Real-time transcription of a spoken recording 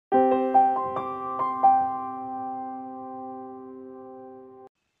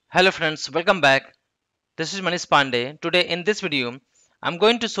Hello friends, welcome back. This is Manish Pandey. Today in this video, I'm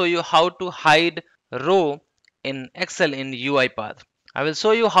going to show you how to hide row in Excel in UiPath. I will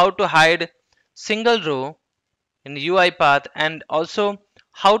show you how to hide single row in UiPath and also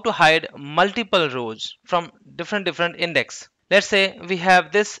how to hide multiple rows from different index. Let's say we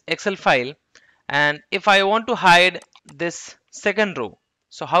have this Excel file and if I want to hide this second row,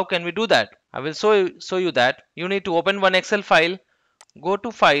 so how can we do that? I will show you that. You need to open one Excel file, go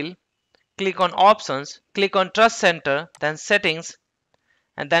to file, click on options, click on trust center, then settings,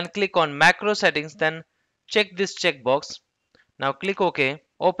 and then click on macro settings, then check this checkbox. Now click OK.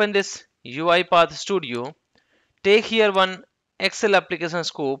 Open this UiPath Studio. Take here one Excel application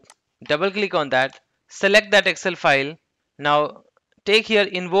scope, double click on that, select that Excel file. Now take here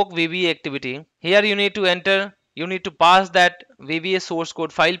invoke VBA activity. Here you need to enter, you need to pass that VBA source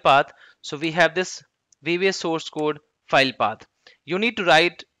code file path. So we have this VBA source code file path. You need to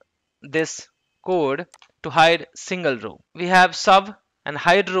write this code to hide single row. We have sub and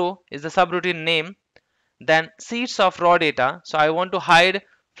hide row is the subroutine name. Then sheets of raw data. So I want to hide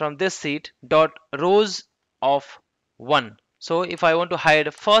from this sheet dot rows of 1. So if I want to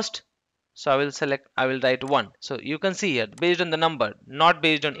hide first, so I will write 1. So you can see here based on the number, not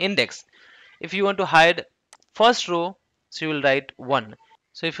based on index. If you want to hide first row, so you will write 1.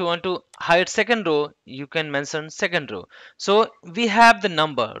 So if you want to hide second row, you can mention second row. So we have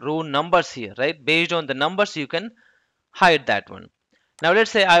the row numbers here, right? Based on the numbers, you can hide that one. Now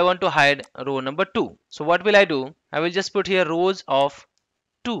let's say I want to hide row number 2. So what will I do? I will just put here rows of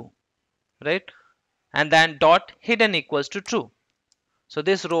 2, right? And then dot hidden equals to true. So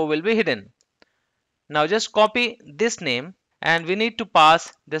this row will be hidden. Now just copy this name and we need to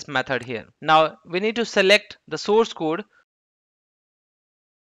pass this method here. Now we need to select the source code.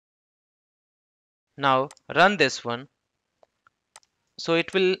 Now run this one. So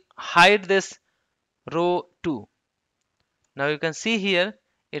it will hide this row 2. Now you can see here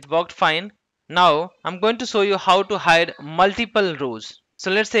it worked fine. Now I'm going to show you how to hide multiple rows.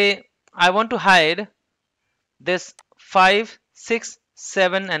 So let's say I want to hide this 5, 6,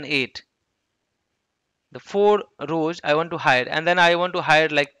 7 and 8. The 4 rows I want to hide, and then I want to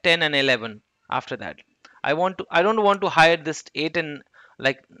hide like 10 and 11 after that. I don't want to hide this 8 and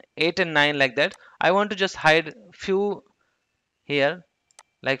 9 like that. I want to just hide few here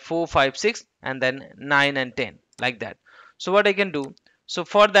like 4, 5, 6 and then 9 and 10 like that. So what I can do, so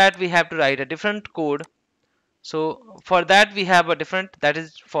for that we have to write a different code. So for that we have a different, that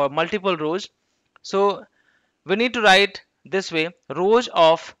is for multiple rows. So we need to write this way, rows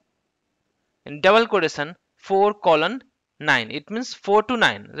of, in double quotation, 4 colon 9. It means 4 to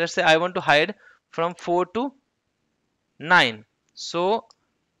 9. Let's say I want to hide from 4 to 9. So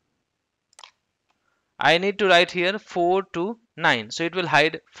I need to write here 4 to 9. So it will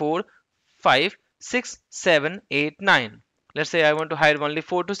hide 4, 5, 6, 7, 8, 9. Let's say I want to hide only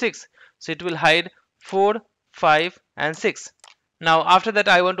 4 to 6. So it will hide 4, 5 and 6. Now after that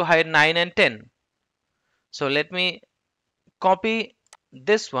I want to hide 9 and 10. So let me copy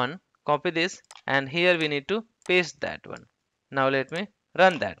this one, copy this, and here we need to paste that one. Now let me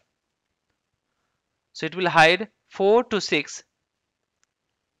run that. So it will hide 4 to 6.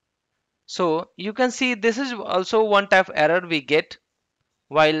 So you can see this is also one type of error we get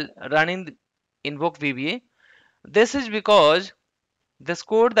while running Invoke VBA. This is because this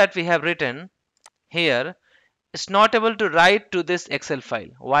code that we have written here is not able to write to this Excel file.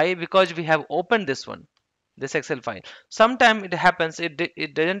 Why? Because we have opened this one, this Excel file. Sometimes it happens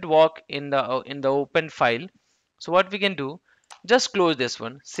it doesn't work in the open file. So what we can do, just close this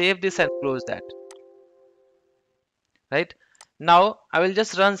one, save this and close that. Right? Now I will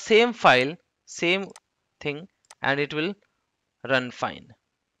just run same file, same thing, and it will run fine.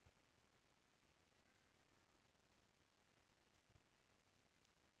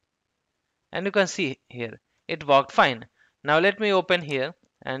 And you can see here it worked fine. Now let me open here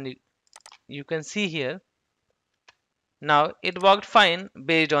and you can see here now it worked fine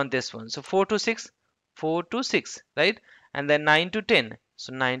based on this one. So 4 to 6, 4 to 6, right? And then 9 to 10,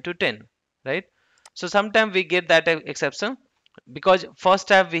 so 9 to 10, right? So sometimes we get that exception because first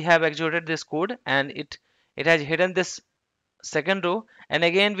time we have executed this code and it has hidden this second row, and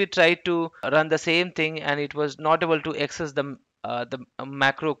again we tried to run the same thing and it was not able to access the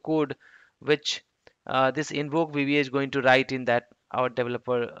macro code which this invoke VBA is going to write in that our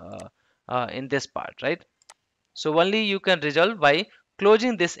developer in this part, right? So only you can resolve by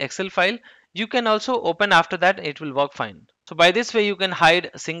closing this Excel file. You can also open after that, it will work fine. So by this way you can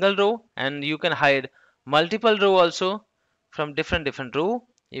hide a single row and you can hide multiple row also from different row.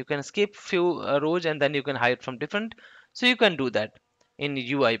 You can skip few rows and then you can hide from different. So you can do that in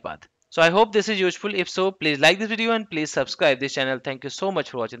UiPath. So I hope this is useful. If so, please like this video and please subscribe this channel. Thank you so much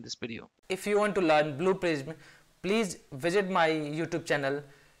for watching this video. If you want to learn Blue Prism, please visit my YouTube channel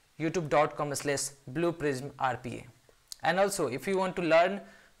youtube.com/blueprismrpa. And also, if you want to learn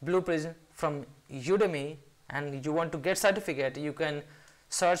Blue Prism from Udemy and you want to get certificate, you can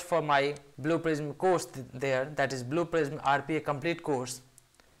search for my Blue Prism course there, that is Blue Prism RPA complete course.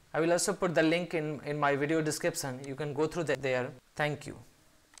 I will also put the link in my video description. You can go through there. Thank you.